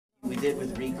did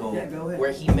with Rico, Yeah, go ahead.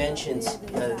 where he mentions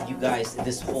you guys,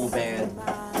 this whole band,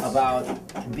 about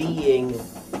being.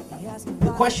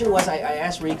 The question was, I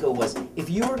asked Rico was, if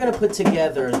you were gonna put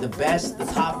together the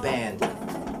top band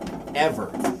ever,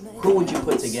 who would you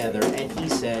put together? And he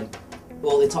said,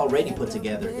 well, it's already put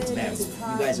together. It's Bamboo.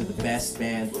 You guys are the best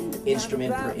band,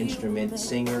 instrument per instrument,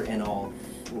 singer and all.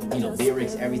 You know,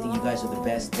 lyrics, everything. You guys are the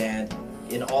best band,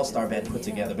 an all-star band put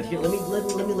together. But here, let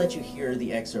me let you hear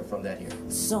the excerpt from that here.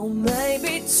 So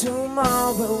maybe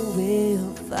tomorrow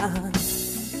we'll find.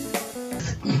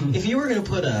 If you were going to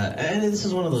put and this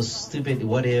is one of those stupid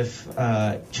what if,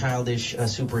 childish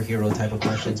superhero type of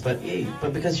questions, but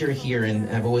because you're here and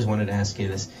I've always wanted to ask you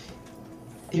this,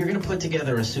 you're going to put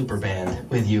together a super band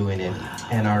with you in it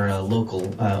and our local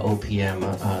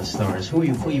OPM stars. Who are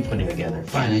you putting together?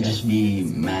 Fine, I just be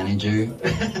manager.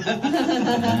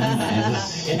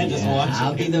 Just watch.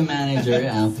 I'll be the manager.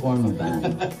 I'll form a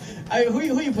band. Who are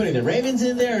you putting there? Ravens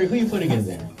in there, or who are you putting in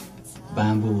there?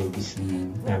 Bamboo will be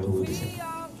singing. Bamboo will be singing.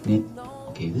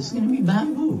 Okay, this is gonna be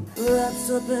Bamboo. Wrapped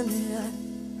up in the air.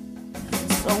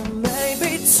 So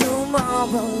maybe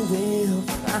tomorrow we'll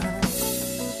find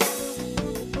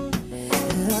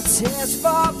a taste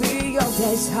for real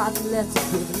days hard left to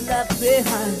be left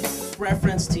behind.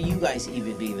 Reference to you guys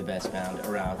even being the best band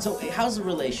around. So how's the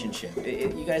relationship?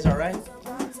 You guys all right?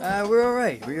 We're all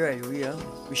right. We're right.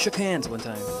 We shook hands one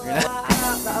time.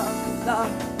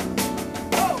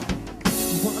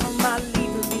 What am I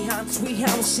leaving behind? Sweet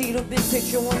how to see the big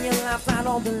picture when you laugh out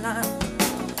on the line.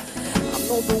 I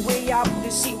know the way I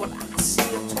would see what I see.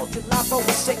 I told you life I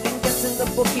was second guessing the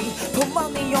bookie. Put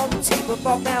money on the table,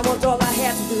 thought that was all I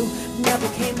had to do. Never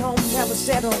came home, never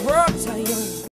said a word to you.